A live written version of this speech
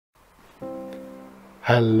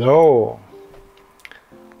Hello!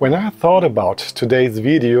 When I thought about today's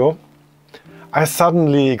video, I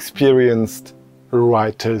suddenly experienced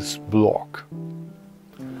writer's block.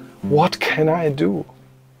 What can I do?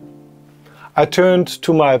 I turned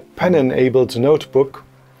to my pen-enabled notebook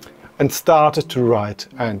and started to write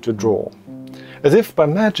and to draw. As if by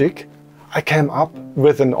magic, I came up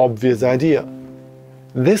with an obvious idea.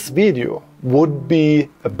 This video would be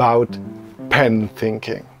about pen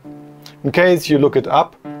thinking. In case you look it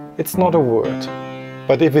up, it's not a word.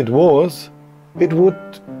 But if it was, it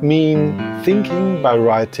would mean thinking by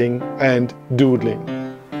writing and doodling.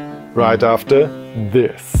 Right after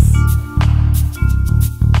this.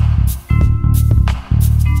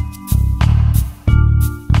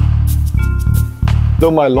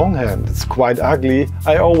 Though my longhand is quite ugly,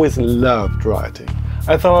 I always loved writing.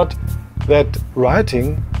 I thought that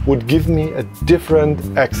writing would give me a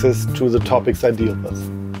different access to the topics I deal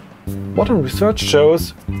with. Modern research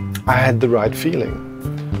shows I had the right feeling.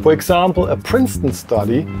 For example, a Princeton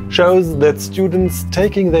study shows that students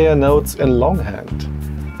taking their notes in longhand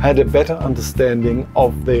had a better understanding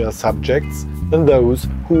of their subjects than those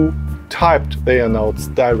who typed their notes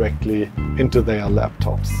directly into their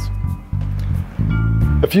laptops.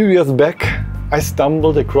 A few years back, I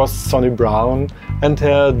stumbled across Sonny Brown and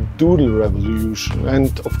her Doodle Revolution,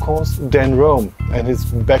 and of course Dan Rome and his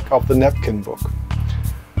Back of the Napkin book.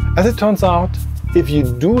 As it turns out, if you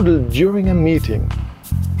doodle during a meeting,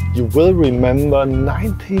 you will remember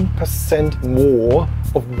 19% more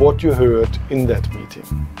of what you heard in that meeting.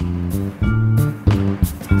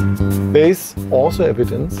 There is also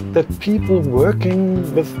evidence that people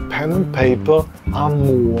working with pen and paper are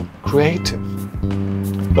more creative.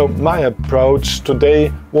 So my approach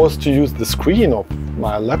today was to use the screen of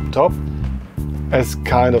my laptop as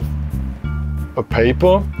kind of a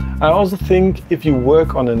paper. I also think if you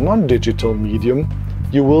work on a non-digital medium,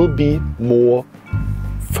 you will be more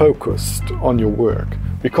focused on your work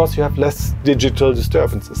because you have less digital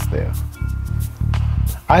disturbances there.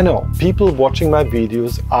 I know people watching my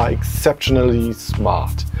videos are exceptionally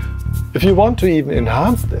smart. If you want to even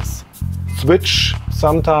enhance this, switch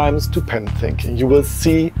sometimes to pen thinking. You will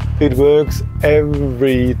see it works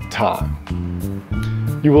every time.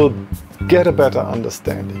 You will get a better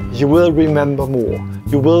understanding. You will remember more.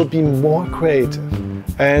 You will be more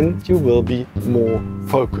creative and you will be more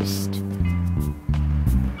focused.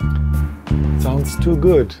 Sounds too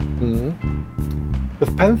good.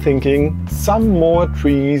 With pen thinking, some more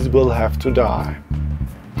trees will have to die.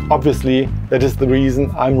 Obviously, that is the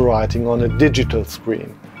reason I'm writing on a digital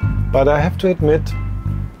screen. But I have to admit,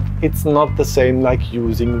 it's not the same like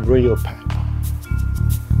using real paper.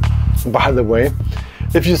 By the way,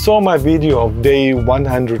 if you saw my video of day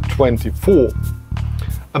 124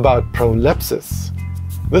 about prolapses,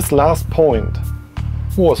 this last point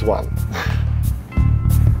was one.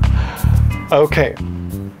 Okay,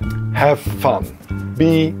 have fun,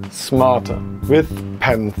 be smarter with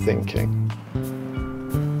pen thinking.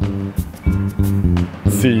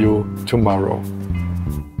 See you tomorrow.